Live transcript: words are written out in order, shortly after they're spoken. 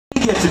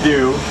get to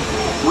do,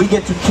 we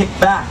get to kick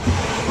back,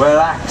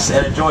 relax,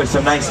 and enjoy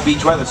some nice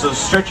beach weather. So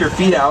stretch your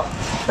feet out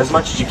as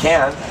much as you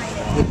can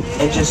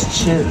and just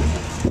chill.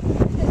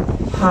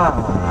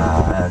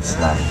 Ah, that's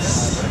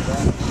nice.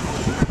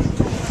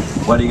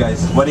 What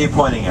are you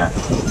pointing at?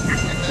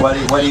 What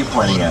are you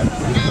pointing at?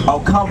 Oh,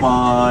 come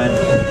on.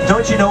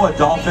 Don't you know a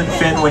dolphin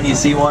fin when you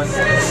see one?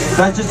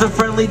 That's just a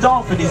friendly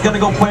dolphin. He's going to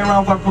go play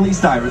around with our police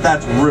divers.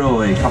 That's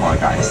really, come on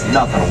guys,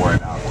 nothing to worry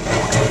about.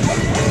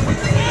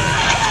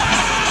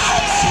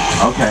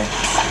 Okay.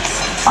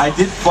 I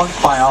did flunk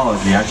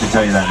biology, I should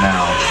tell you that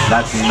now.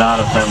 That's not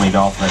a friendly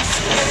dolphin.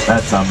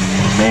 That's a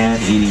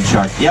man-eating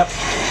shark. Yep.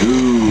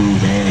 Ooh,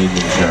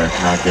 man-eating shark,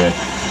 not good.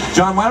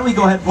 John, why don't we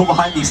go ahead and pull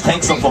behind these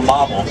tanks of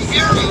flammable?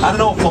 I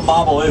don't know what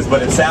flammable is, but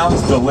it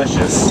sounds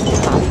delicious.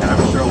 And I'm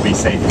sure we'll be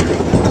safe here.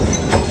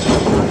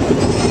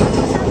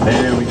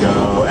 There we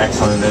go.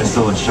 Excellent. There's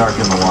still a shark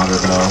in the water,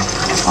 though.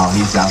 Oh,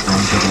 he's out there.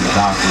 He's taking the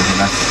doctors, and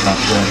that's not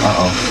good.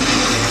 Uh-oh.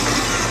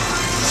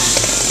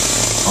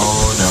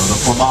 Oh, no. The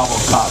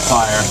flammable caught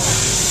fire.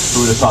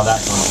 Who would have saw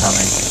that one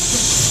coming?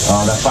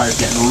 Oh, that fire's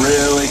getting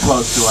really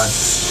close to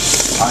us.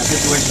 Our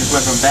situation's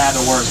went from bad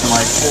to worse in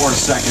like 4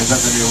 seconds.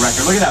 That's a new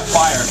record. Look at that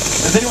fire.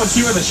 Does anyone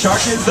see where the shark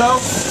is, though?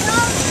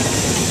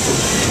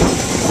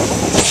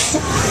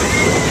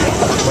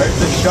 Where's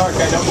the shark?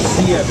 I don't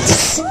see him.